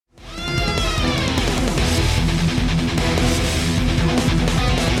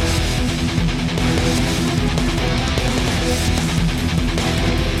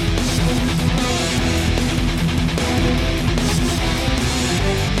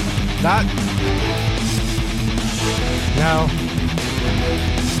Not. No.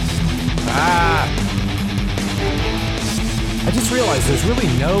 I just realized there's really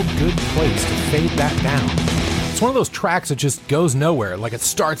no good place to fade that down. It's one of those tracks that just goes nowhere. Like, it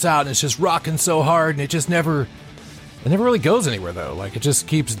starts out and it's just rocking so hard and it never really goes anywhere, though. Like, it just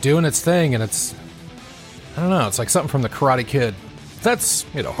keeps doing its thing, and it's, I don't know, it's like something from the Karate Kid. That's,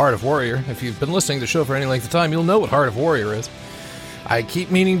 Heart of Warrior. If you've been listening to the show for any length of time, you'll know what Heart of Warrior is. I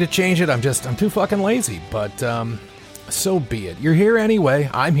keep meaning to change it. I'm too fucking lazy, but so be it. You're here anyway.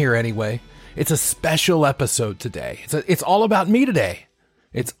 I'm here anyway. It's a special episode today. It's all about me today.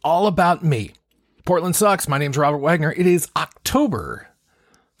 It's all about me. Portland sucks. My name's Robert Wagner. It is October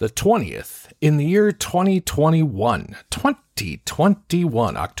the 20th in the year 2021.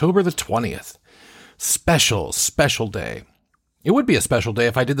 2021. October the 20th. Special day. It would be a special day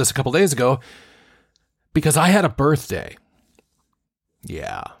if I did this a couple days ago, because I had a birthday.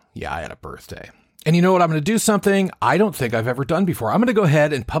 Yeah, I had a birthday. And you know what? I'm going to do something I don't think I've ever done before. I'm going to go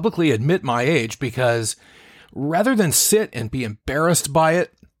ahead and publicly admit my age, because rather than sit and be embarrassed by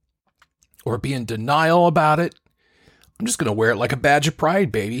it or be in denial about it, I'm just going to wear it like a badge of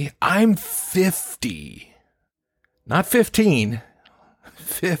pride, baby. I'm 50. Not 15.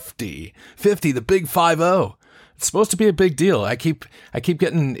 50. 50, the big 50. It's supposed to be a big deal. I keep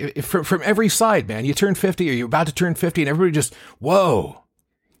getting from every side, man. You turn 50 or you're about to turn 50 and everybody just, whoa.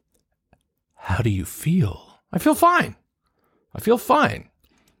 How do you feel? I feel fine.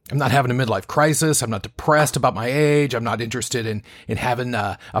 I'm not having a midlife crisis. I'm not depressed about my age. I'm not interested in having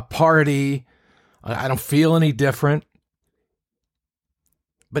a party. I don't feel any different.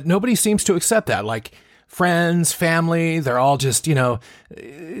 But nobody seems to accept that. Like, friends, family, they're all just,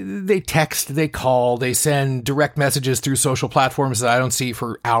 they text, they call, they send direct messages through social platforms that I don't see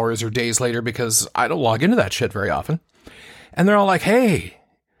for hours or days later because I don't log into that shit very often. And they're all like, hey,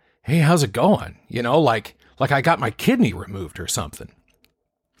 how's it going? Like I got my kidney removed or something.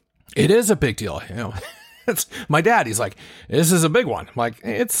 It is a big deal. It's my dad. He's like, this is a big one. I'm like,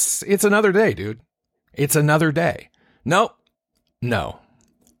 it's another day, dude. It's another day. No.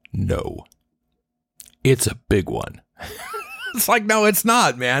 It's a big one. It's like, no, it's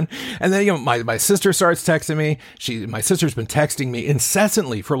not, man. And then, my sister starts texting me. My sister's been texting me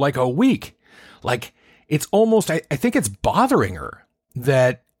incessantly for like a week. Like, it's almost, I think it's bothering her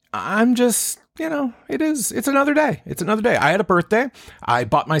that I'm just, it's another day. It's another day. I had a birthday. I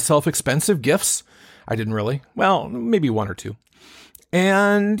bought myself expensive gifts. I didn't really. Well, maybe one or two.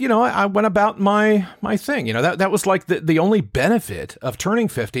 And, I went about my thing. That was like the only benefit of turning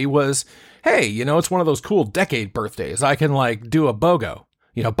 50 was, hey, it's one of those cool decade birthdays. I can like do a BOGO,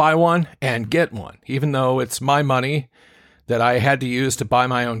 buy one and get one. Even though it's my money that I had to use to buy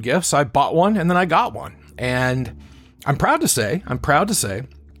my own gifts, I bought one and then I got one. And I'm proud to say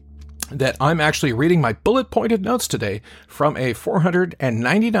that I'm actually reading my bullet pointed notes today from a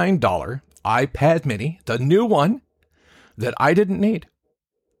 $499 iPad mini, the new one, that I didn't need.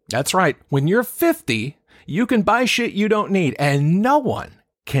 That's right. When you're 50, you can buy shit you don't need, and no one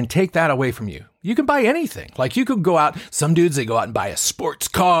can take that away from you. You can buy anything. Like, you could go out, some dudes, they go out and buy a sports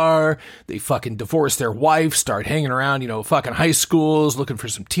car, they fucking divorce their wife, start hanging around, fucking high schools, looking for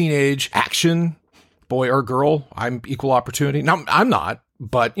some teenage action, boy or girl. I'm equal opportunity. Now, I'm not,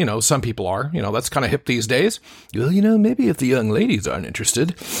 but, some people are. That's kind of hip these days. Well, maybe if the young ladies aren't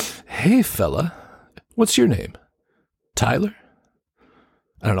interested. Hey, fella, what's your name? Tyler?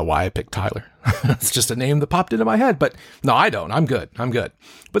 I don't know why I picked Tyler. It's just a name that popped into my head, but no, I don't. I'm good.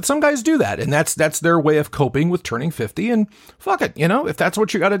 But some guys do that, and that's their way of coping with turning 50, and fuck it. If that's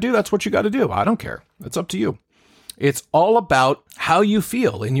what you got to do, that's what you got to do. I don't care. It's up to you. It's all about how you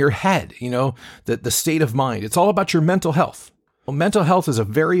feel in your head, the state of mind. It's all about your mental health. Well, mental health is a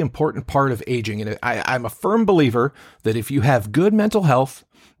very important part of aging, and I'm a firm believer that if you have good mental health,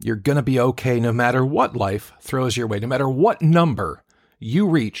 you're going to be okay no matter what life throws your way, no matter what number you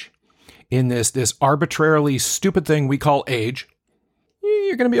reach in this arbitrarily stupid thing we call age.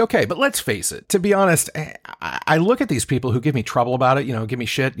 You're going to be okay. But let's face it, to be honest, I look at these people who give me trouble about it, give me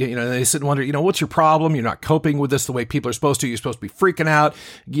shit, they sit and wonder, what's your problem? You're not coping with this the way people are supposed to. You're supposed to be freaking out.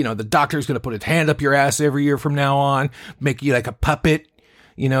 The doctor's going to put his hand up your ass every year from now on, make you like a puppet,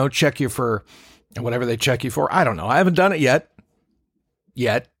 check you for whatever they check you for. I don't know. I haven't done it yet.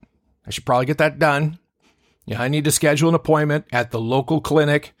 I should probably get that done. I need to schedule an appointment at the local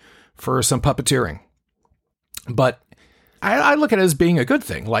clinic for some puppeteering. But I look at it as being a good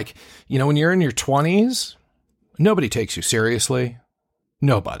thing. Like, when you're in your 20s, nobody takes you seriously.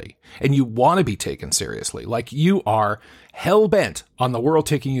 Nobody. And you want to be taken seriously. Like you are hell-bent on the world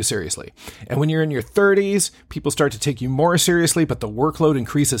taking you seriously. And when you're in your 30s, people start to take you more seriously, but the workload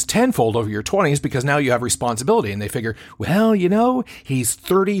increases tenfold over your 20s because now you have responsibility. And they figure, well, he's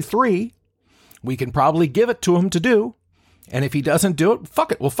 33. We can probably give it to him to do. And if he doesn't do it,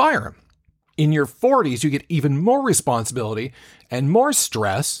 fuck it, we'll fire him. In your 40s, you get even more responsibility and more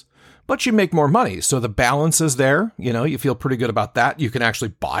stress, but you make more money. So the balance is there. You feel pretty good about that. You can actually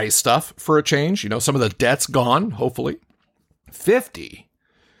buy stuff for a change. Some of the debt's gone, hopefully. 50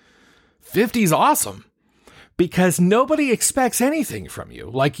 is awesome because nobody expects anything from you.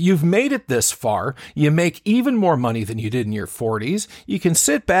 Like you've made it this far. You make even more money than you did in your 40s. You can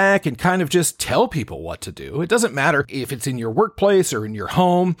sit back and kind of just tell people what to do. It doesn't matter if it's in your workplace or in your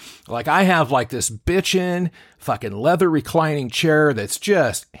home. Like I have like this bitchin' fucking leather reclining chair that's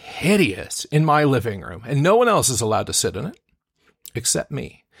just hideous in my living room and no one else is allowed to sit in it except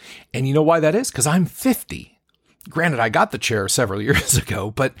me. And you know why that is? Because I'm 50. Granted, I got the chair several years ago,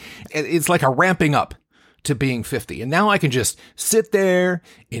 but it's like a ramping up to being 50. And now I can just sit there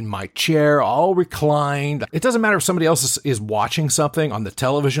in my chair, all reclined. It doesn't matter if somebody else is watching something on the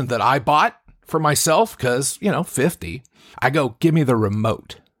television that I bought for myself, because, 50. I go, give me the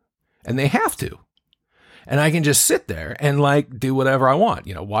remote. And they have to. And I can just sit there and do whatever I want,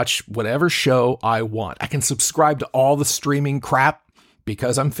 watch whatever show I want. I can subscribe to all the streaming crap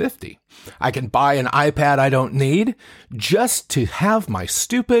because I'm 50. I can buy an iPad I don't need just to have my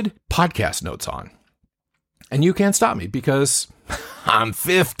stupid podcast notes on. And you can't stop me because I'm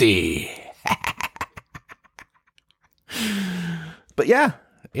 50. But yeah,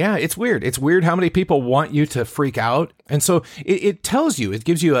 it's weird. It's weird how many people want you to freak out. And so it tells you, it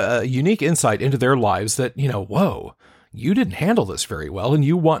gives you a unique insight into their lives that, whoa, you didn't handle this very well and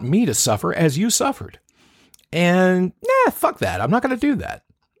you want me to suffer as you suffered. And fuck that. I'm not going to do that.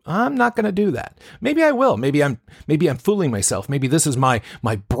 Maybe I will. Maybe I'm fooling myself. Maybe this is my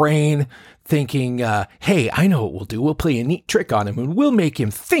brain thinking, hey, I know what we'll do. We'll play a neat trick on him and we'll make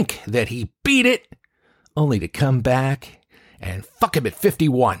him think that he beat it, only to come back and fuck him at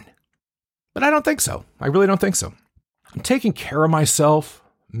 51. But I don't think so. I really don't think so. I'm taking care of myself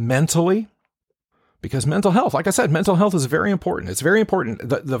mentally because mental health, like I said, mental health is very important. It's very important.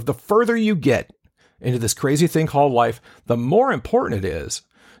 The further you get into this crazy thing called life, the more important it is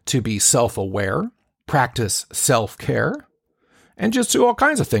to be self-aware, practice self-care, and just do all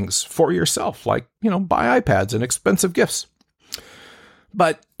kinds of things for yourself, like, buy iPads and expensive gifts.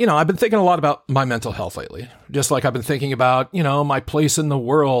 But, I've been thinking a lot about my mental health lately, just like I've been thinking about, my place in the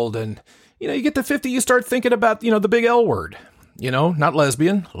world. And, you get to 50, you start thinking about, the big L word, not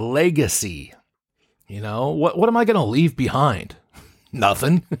lesbian, legacy. What am I going to leave behind?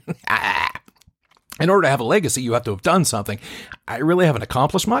 Nothing. In order to have a legacy, you have to have done something. I really haven't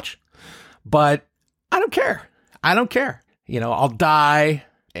accomplished much, but I don't care. I'll die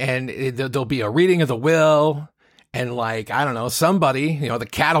and there'll be a reading of the will. And I don't know, somebody, the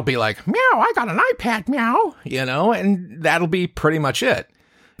cat will be like, meow, I got an iPad, meow, and that'll be pretty much it.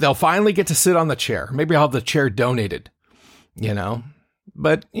 They'll finally get to sit on the chair. Maybe I'll have the chair donated,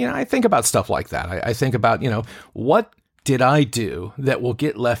 But, I think about stuff like that. I think about, what did I do that will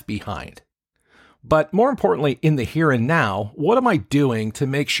get left behind? But more importantly, in the here and now, what am I doing to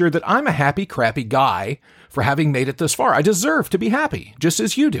make sure that I'm a happy, crappy guy for having made it this far? I deserve to be happy, just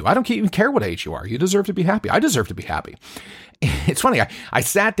as you do. I don't even care what age you are. You deserve to be happy. I deserve to be happy. It's funny. I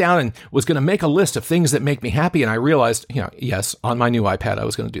sat down and was going to make a list of things that make me happy. And I realized, yes, on my new iPad, I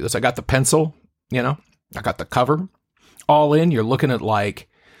was going to do this. I got the pencil, I got the cover. All in, you're looking at it's like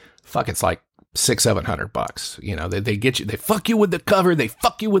 $600-700. They get you, they fuck you with the cover. They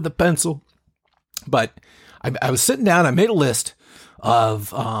fuck you with the pencil. But I was sitting down, I made a list of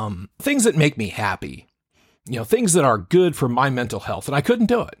things that make me happy, things that are good for my mental health, and I couldn't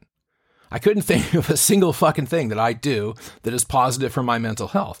do it. I couldn't think of a single fucking thing that I do that is positive for my mental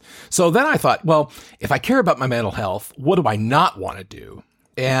health. So then I thought, well, if I care about my mental health, what do I not want to do?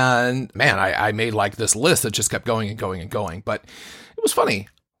 And man, I made this list that just kept going and going and going. But it was funny.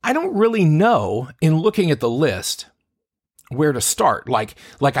 I don't really know, in looking at the list, where to start. Like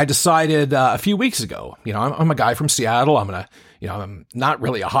I decided a few weeks ago, I'm a guy from Seattle. I'm not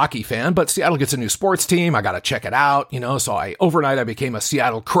really a hockey fan, but Seattle gets a new sports team. I got to check it out, so overnight I became a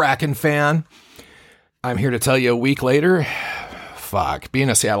Seattle Kraken fan. I'm here to tell you a week later, fuck, being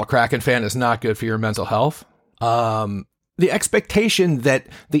a Seattle Kraken fan is not good for your mental health. The expectation that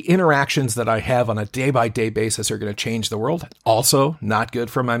the interactions that I have on a day-by-day basis are going to change the world, also not good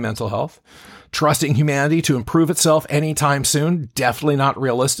for my mental health. Trusting humanity to improve itself anytime soon, definitely not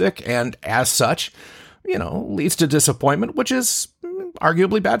realistic. And as such, leads to disappointment, which is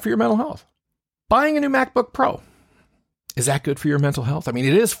arguably bad for your mental health. Buying a new MacBook Pro. Is that good for your mental health? I mean,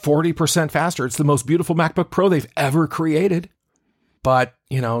 it is 40% faster. It's the most beautiful MacBook Pro they've ever created. But,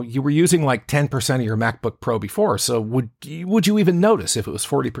 you were using like 10% of your MacBook Pro before. So would you even notice if it was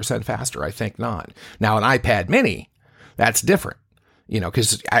 40% faster? I think not. Now, an iPad mini, that's different,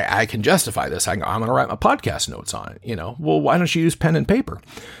 because I can justify this. I'm going to write my podcast notes on it, Well, why don't you use pen and paper?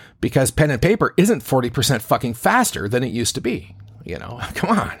 Because pen and paper isn't 40% fucking faster than it used to be, Come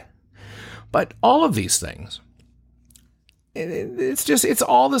on. But all of these things, it's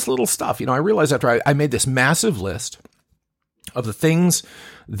all this little stuff. I realized after I made this massive list of the things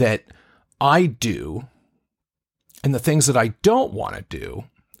that I do and the things that I don't want to do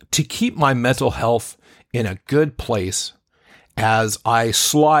to keep my mental health in a good place as I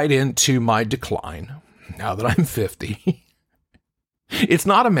slide into my decline now that I'm 50. It's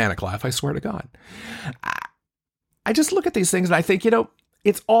not a manic laugh, I swear to God. I just look at these things and I think,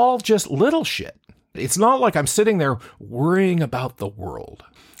 it's all just little shit. It's not like I'm sitting there worrying about the world.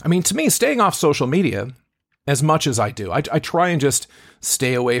 I mean, to me, staying off social media as much as I do, I try and just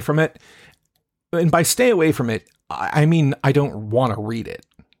stay away from it. And by stay away from it, I mean, I don't want to read it.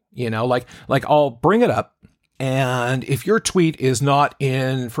 Like I'll bring it up. And if your tweet is not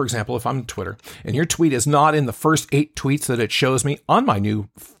in, for example, if I'm on Twitter and your tweet is not in the first 8 tweets that it shows me on my new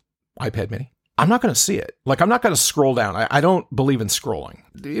iPad mini, I'm not going to see it. Like, I'm not going to scroll down. I don't believe in scrolling.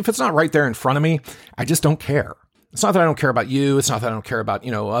 If it's not right there in front of me, I just don't care. It's not that I don't care about you. It's not that I don't care about,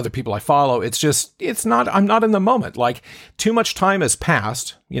 other people I follow. I'm not in the moment. Like, too much time has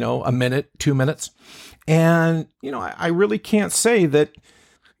passed, a minute, 2 minutes. And, I really can't say that,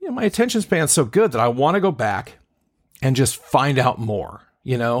 my attention span's so good that I want to go back and just find out more.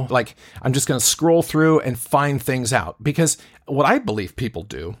 Like I'm just going to scroll through and find things out, because what I believe people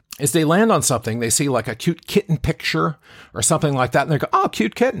do is they land on something. They see like a cute kitten picture or something like that. And they go, oh,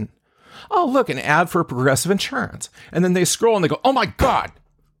 cute kitten. Oh, look, an ad for Progressive Insurance. And then they scroll and they go, oh my God,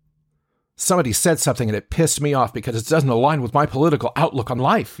 somebody said something and it pissed me off because it doesn't align with my political outlook on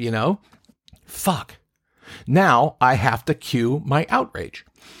life. Fuck. Now I have to cue my outrage.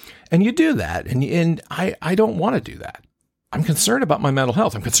 And you do that. And I don't want to do that. I'm concerned about my mental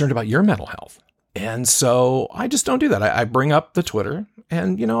health. I'm concerned about your mental health. And so I just don't do that. I bring up the Twitter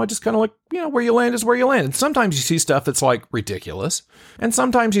and, I just kind of like, where you land is where you land. And sometimes you see stuff that's like ridiculous. And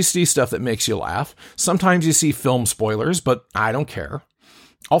sometimes you see stuff that makes you laugh. Sometimes you see film spoilers, but I don't care.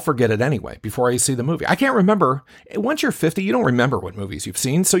 I'll forget it anyway before I see the movie. I can't remember. Once you're 50, you don't remember what movies you've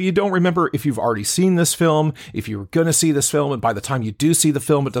seen. So you don't remember if you've already seen this film, if you were going to see this film. And by the time you do see the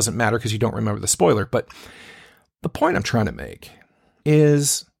film, it doesn't matter because you don't remember the spoiler. But the point I'm trying to make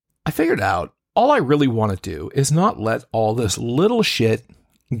is I figured out all I really want to do is not let all this little shit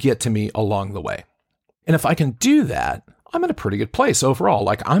get to me along the way. And if I can do that, I'm in a pretty good place overall.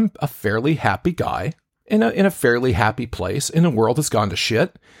 Like I'm a fairly happy guy in a fairly happy place in a world that's gone to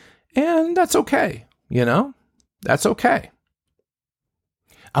shit. And that's okay. That's okay.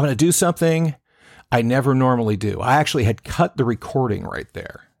 I'm going to do something I never normally do. I actually had cut the recording right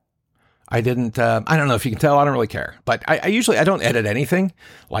there. I didn't, I don't know if you can tell, I don't really care, but I usually, I don't edit anything.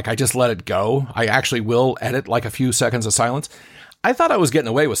 Like I just let it go. I actually will edit like a few seconds of silence. I thought I was getting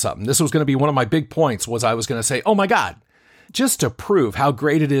away with something. This was going to be one of my big points was I was going to say, oh my God, just to prove how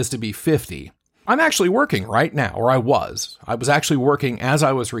great it is to be 50. I'm actually working right now, or I was actually working as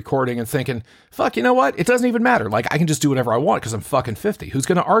I was recording and thinking, fuck, you know what? It doesn't even matter. Like I can just do whatever I want because I'm fucking 50. Who's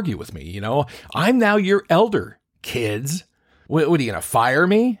going to argue with me? I'm now your elder, kids. What are you going to fire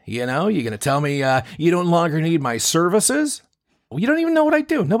me? You're going to tell me you no longer need my services? Well, you don't even know what I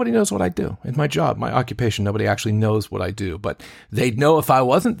do. Nobody knows what I do. In my job, my occupation, nobody actually knows what I do. But they'd know if I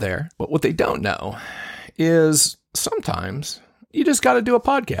wasn't there. But what they don't know is sometimes you just got to do a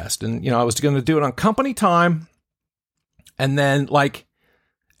podcast. And, I was going to do it on company time. And then,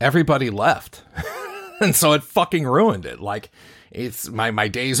 everybody left. And so it fucking ruined it. It's my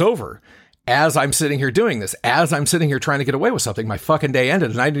day's over. As I'm sitting here doing this, as I'm sitting here trying to get away with something, my fucking day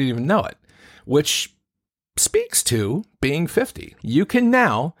ended and I didn't even know it, which speaks to being 50. You can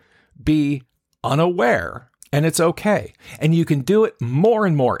now be unaware and it's okay. And you can do it more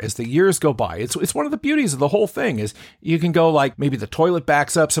and more as the years go by. It's one of the beauties of the whole thing is you can go maybe the toilet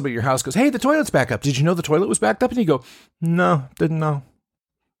backs up. Somebody at your house goes, hey, the toilet's back up. Did you know the toilet was backed up? And you go, no, didn't know.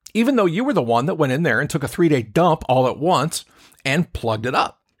 Even though you were the one that went in there and took a 3-day dump all at once and plugged it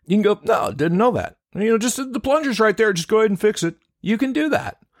up. You can go, no, didn't know that. Just the plunger's right there. Just go ahead and fix it. You can do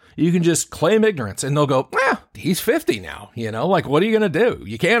that. You can just claim ignorance and they'll go, he's 50 now. What are you going to do?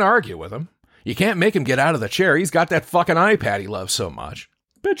 You can't argue with him. You can't make him get out of the chair. He's got that fucking iPad he loves so much.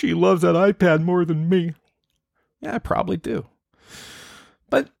 Bet you he loves that iPad more than me. Yeah, I probably do.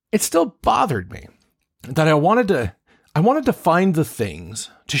 it still bothered me that I wanted to find the things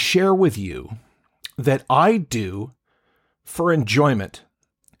to share with you that I do for enjoyment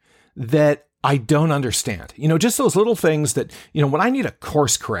that I don't understand. Just those little things that, when I need a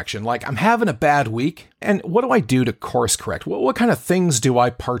course correction, like I'm having a bad week, and what do I do to course correct? What kind of things do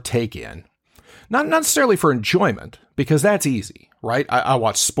I partake in? Not necessarily for enjoyment, because that's easy, right? I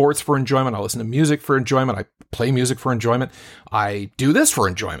watch sports for enjoyment. I listen to music for enjoyment. I play music for enjoyment. I do this for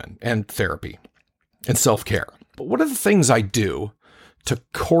enjoyment and therapy and self-care. But what are the things I do to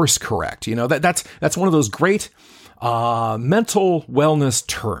course correct? That's one of those great mental wellness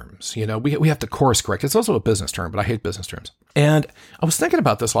terms. We have to course correct. It's also a business term, but I hate business terms. And I was thinking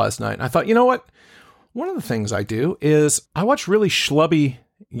about this last night, and I thought, you know what? One of the things I do is I watch really schlubby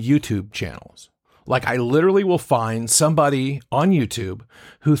YouTube channels. Like I literally will find somebody on YouTube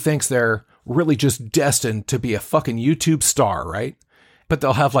who thinks they're really just destined to be a fucking YouTube star, right? But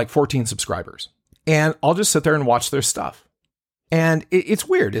they'll have like 14 subscribers. And I'll just sit there and watch their stuff. And it's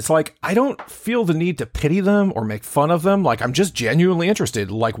weird. It's like, I don't feel the need to pity them or make fun of them. Like, I'm just genuinely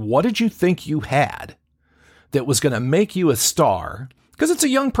interested. Like, what did you think you had that was going to make you a star? Because it's a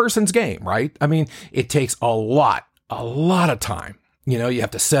young person's game, right? I mean, it takes a lot of time. You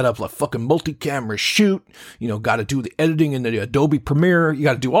have to set up a fucking multi-camera shoot, got to do the editing in the Adobe Premiere. You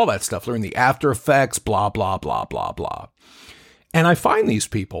got to do all that stuff, learn the After Effects, blah, blah, blah, blah, blah. And I find these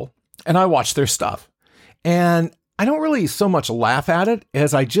people and I watch their stuff, and I don't really so much laugh at it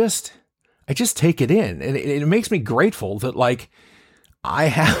as I just take it in. And it makes me grateful that like I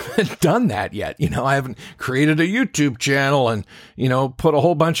haven't done that yet. I haven't created a YouTube channel and, put a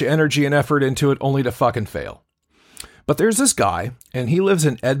whole bunch of energy and effort into it only to fucking fail. But there's this guy, and he lives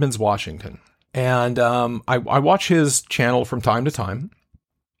in Edmonds, Washington. And I watch his channel from time to time.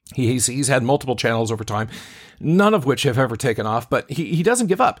 He's had multiple channels over time, none of which have ever taken off, but he doesn't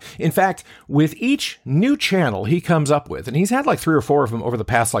give up. In fact, with each new channel he comes up with, and he's had like 3 or 4 of them over the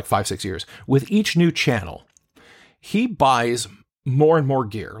past like 5-6 years, with each new channel, he buys more and more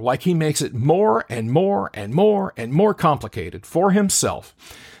gear. Like he makes it more and more and more and more complicated for himself.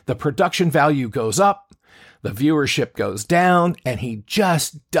 The production value goes up, the viewership goes down, and he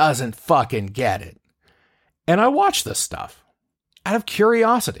just doesn't fucking get it. And I watch this stuff out of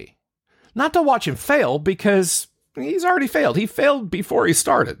curiosity, not to watch him fail, because he's already failed. He failed before he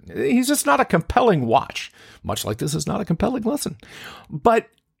started. He's just not a compelling watch, much like this is not a compelling listen. But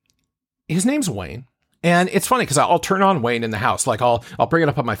his name's Wayne. And it's funny because I'll turn on Wayne in the house. Like I'll bring it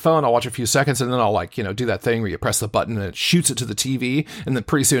up on my phone. I'll watch a few seconds, and then I'll do that thing where you press the button and it shoots it to the TV. And then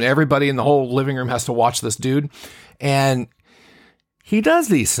pretty soon everybody in the whole living room has to watch this dude. And he does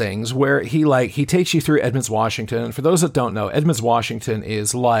these things where he takes you through Edmonds, Washington. And for those that don't know, Edmonds, Washington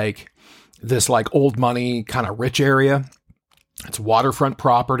is like this like old money kind of rich area. It's waterfront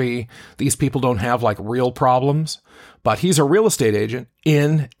property. These people don't have like real problems, but he's a real estate agent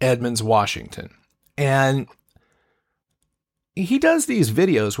in Edmonds, Washington. And he does these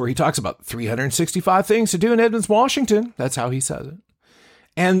videos where he talks about 365 things to do in Edmonds, Washington. That's how he says it.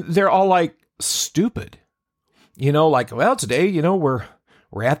 And they're all like stupid. Like, well, today, we're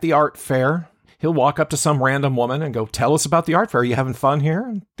at the art fair. He'll walk up to some random woman and go, tell us about the art fair. Are you having fun here?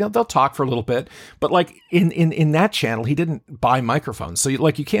 And they'll talk for a little bit. But like in that channel, he didn't buy microphones. So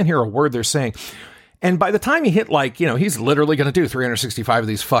you can't hear a word they're saying. And by the time he hit he's literally going to do 365 of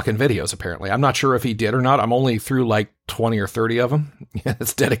these fucking videos, apparently. I'm not sure if he did or not. I'm only through like 20 or 30 of them. Yeah,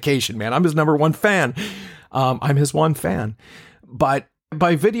 it's dedication, man. I'm his number one fan. I'm his one fan. But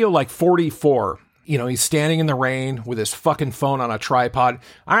by video like 44, he's standing in the rain with his fucking phone on a tripod.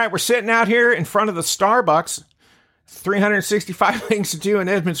 All right, we're sitting out here in front of the Starbucks. 365 things to do in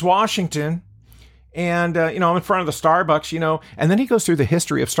Edmonds, Washington. And, I'm in front of the Starbucks, and then he goes through the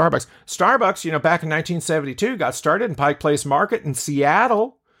history of Starbucks. Starbucks, back in 1972, got started in Pike Place Market in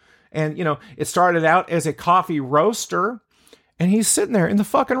Seattle. And, it started out as a coffee roaster. And he's sitting there in the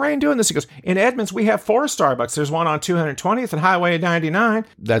fucking rain doing this. He goes, in Edmonds, we have 4 Starbucks. There's one on 220th and Highway 99.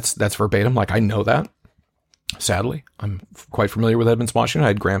 That's verbatim. Like, I know that. Sadly, I'm quite familiar with Edmonds, Washington. I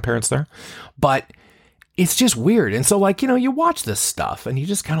had grandparents there. But it's just weird. And so, you watch this stuff and you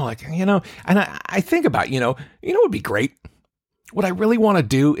just kind of and I think about, what would be great? What I really want to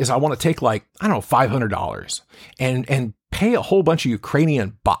do is I want to take $500 and pay a whole bunch of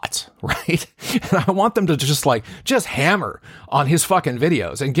Ukrainian bots, right? And I want them to just hammer on his fucking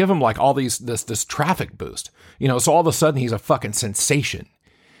videos and give him all this traffic boost, so all of a sudden he's a fucking sensation.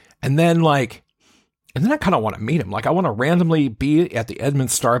 And then I kind of want to meet him. I want to randomly be at the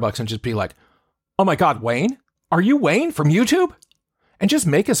Edmonds Starbucks and just be like, oh my God, Wayne? Are you Wayne from YouTube? And just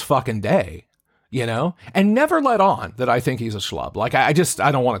make his fucking day. you know, and never let on that I think he's a schlub. Like, I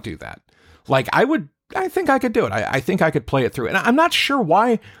don't want to do that. Like, I think I could do it. I think I could play it through. And I'm not sure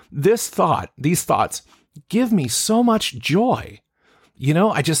why these thoughts give me so much joy. You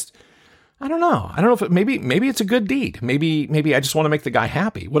know, I don't know. I don't know if maybe it's a good deed. Maybe I just want to make the guy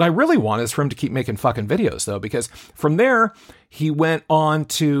happy. What I really want is for him to keep making fucking videos, though, because from there, he went on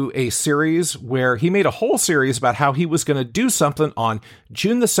to a series where he made a whole series about how he was going to do something on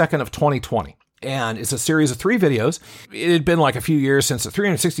June the 2nd of 2020. And it's a series of 3 videos. It had been like a few years since the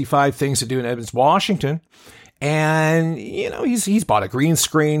 365 things to do in Edmonds, Washington. And, you know, he's bought a green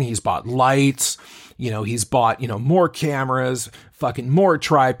screen. He's bought lights. You know, he's bought, more cameras, fucking more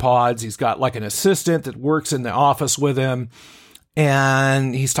tripods. He's got like an assistant that works in the office with him.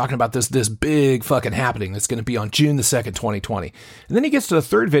 And he's talking about this big fucking happening that's going to be on June the 2nd, 2020. And then he gets to the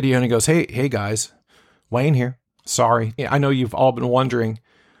 3rd video and he goes, hey guys, Wayne here. Sorry. I know you've all been wondering,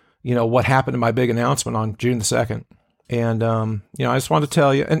 what happened to my big announcement on June the 2nd. And, I just wanted to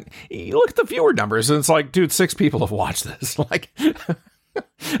tell you, and you look at the viewer numbers and it's like, dude, 6 people have watched this. Like,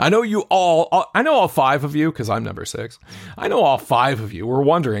 I know all 5 of you, because I'm number 6. I know all 5 of you were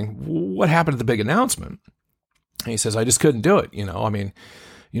wondering what happened to the big announcement. And he says, I just couldn't do it.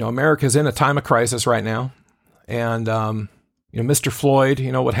 America's in a time of crisis right now. And, Mr. Floyd,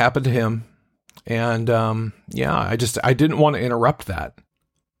 what happened to him. And, I didn't want to interrupt that.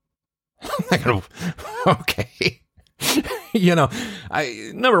 Okay.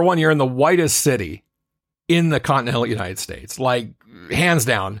 Number one, you're in the whitest city in the continental United States. Like, hands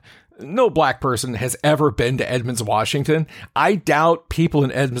down, no black person has ever been to Edmonds, Washington. I doubt people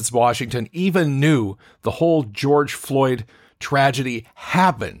in Edmonds, Washington even knew the whole George Floyd tragedy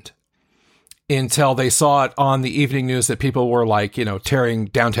happened until they saw it on the evening news that people were like, tearing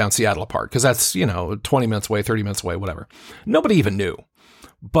downtown Seattle apart. Because that's, 20 minutes away, 30 minutes away, whatever. Nobody even knew.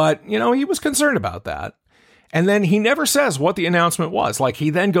 But, he was concerned about that. And then he never says what the announcement was. Like, he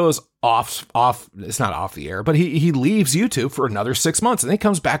then goes off, it's not off the air, but he leaves YouTube for another 6 months. And then he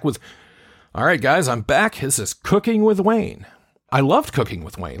comes back with, all right, guys, I'm back. This is Cooking with Wayne. I loved Cooking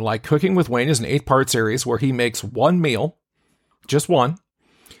with Wayne. Like, Cooking with Wayne is an 8-part series where he makes one meal, just one.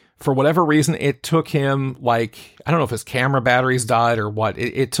 For whatever reason, it took him, like, I don't know if his camera batteries died or what.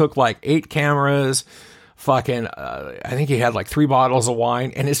 It took like 8 cameras. Fucking, I think he had like 3 bottles of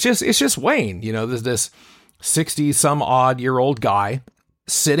wine. And it's just Wayne, this 60-some-odd-year-old guy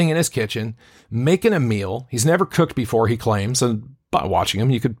sitting in his kitchen, making a meal. He's never cooked before, he claims. And by watching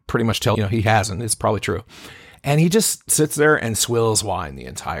him, you could pretty much tell, he hasn't. It's probably true. And he just sits there and swills wine the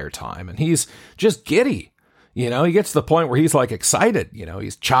entire time. And he's just giddy. He gets to the point where he's like excited.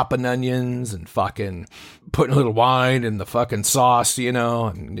 He's chopping onions and fucking putting a little wine in the fucking sauce,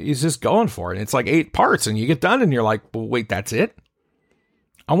 and he's just going for it. And it's like 8 parts and you get done and you're like, well, wait, that's it?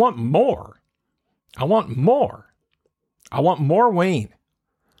 I want more. I want more Wayne,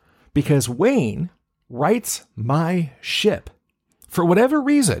 because Wayne writes my ship. For whatever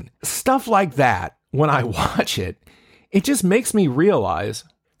reason, stuff like that, when I watch it, it just makes me realize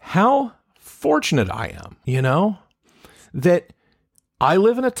how fortunate I am, that I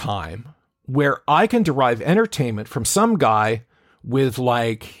live in a time where I can derive entertainment from some guy with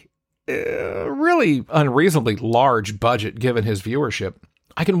like a really unreasonably large budget given his viewership.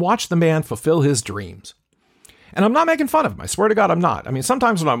 I can watch the man fulfill his dreams. And I'm not making fun of him. I swear to God, I'm not. I mean,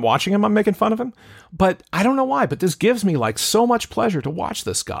 sometimes when I'm watching him, I'm making fun of him, but I don't know why, but this gives me like so much pleasure to watch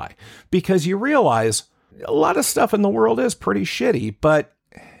this guy, because you realize a lot of stuff in the world is pretty shitty, but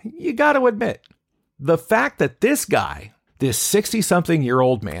you got to admit, the fact that this guy, this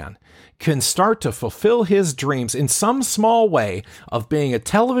 60-something-year-old man, can start to fulfill his dreams in some small way of being a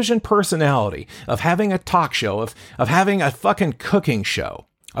television personality, of having a talk show, of having a fucking cooking show,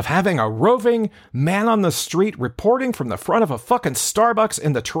 of having a roving man on the street reporting from the front of a fucking Starbucks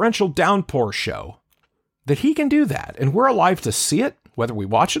in the torrential downpour show, that he can do that, and we're alive to see it, whether we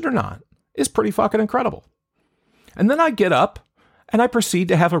watch it or not, is pretty fucking incredible. And then I get up, and I proceed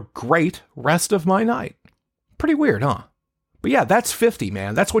to have a great rest of my night. Pretty weird, huh? But yeah, that's 50,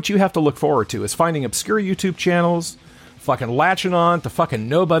 man. That's what you have to look forward to, is finding obscure YouTube channels, fucking latching on to fucking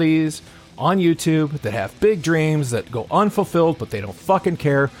nobodies on YouTube that have big dreams that go unfulfilled, but they don't fucking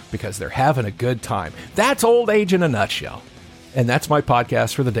care because they're having a good time. That's old age in a nutshell. And that's my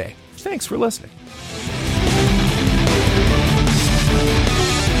podcast for the day. Thanks for listening.